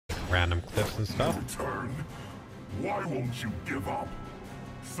random cliffs and stuff. Return. Why won't you give up?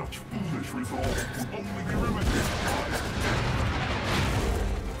 Such foolish resolve will only be remedied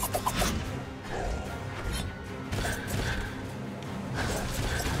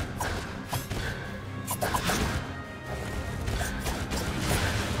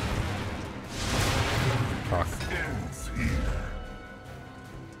Fuck. ends here.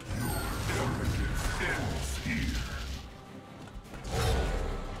 Your arrogance ends here.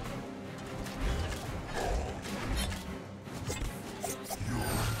 Your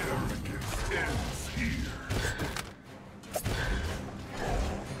arrogance ends here.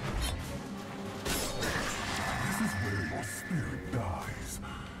 This is where your spirit dies.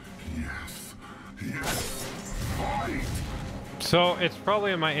 Yes. Yes. Fight! So it's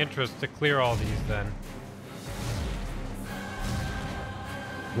probably in my interest to clear all these then.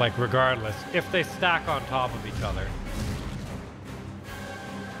 Like regardless, if they stack on top of each other.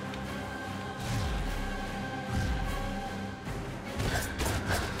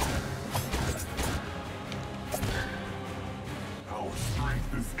 Our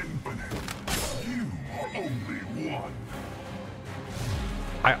strength is infinite. You are only one.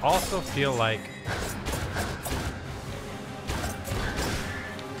 I also feel like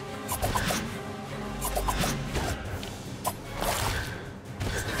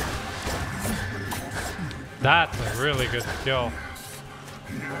that's a really good skill.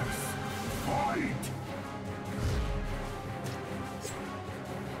 Yes. Fight!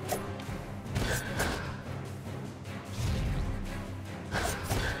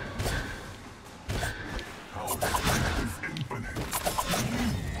 Our strength is infinite. You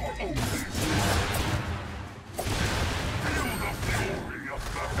are only one. Feel the fury of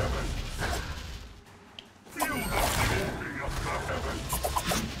the heavens. Feel the fury of the heavens.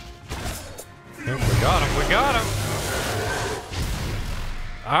 Yep, we got him, we got him!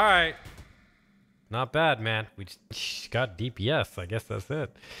 Alright. Not bad, man. We just got DPS, I guess that's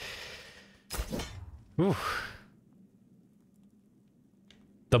it. Ooh.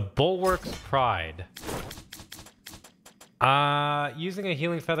 The Bulwark's Pride. Using a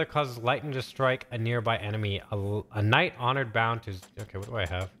healing feather causes lightning to strike a nearby enemy. A knight honored bound to... Okay, what do I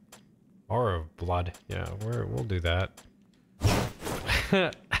have? Aura of blood. Yeah, we'll do that.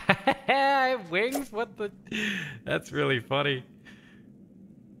 I have wings? What the... That's really funny.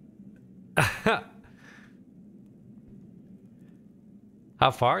 How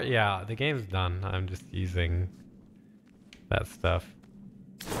far? Yeah, the game's done. I'm just using that stuff.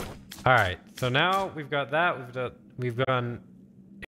 Alright, so now we've got that. We've done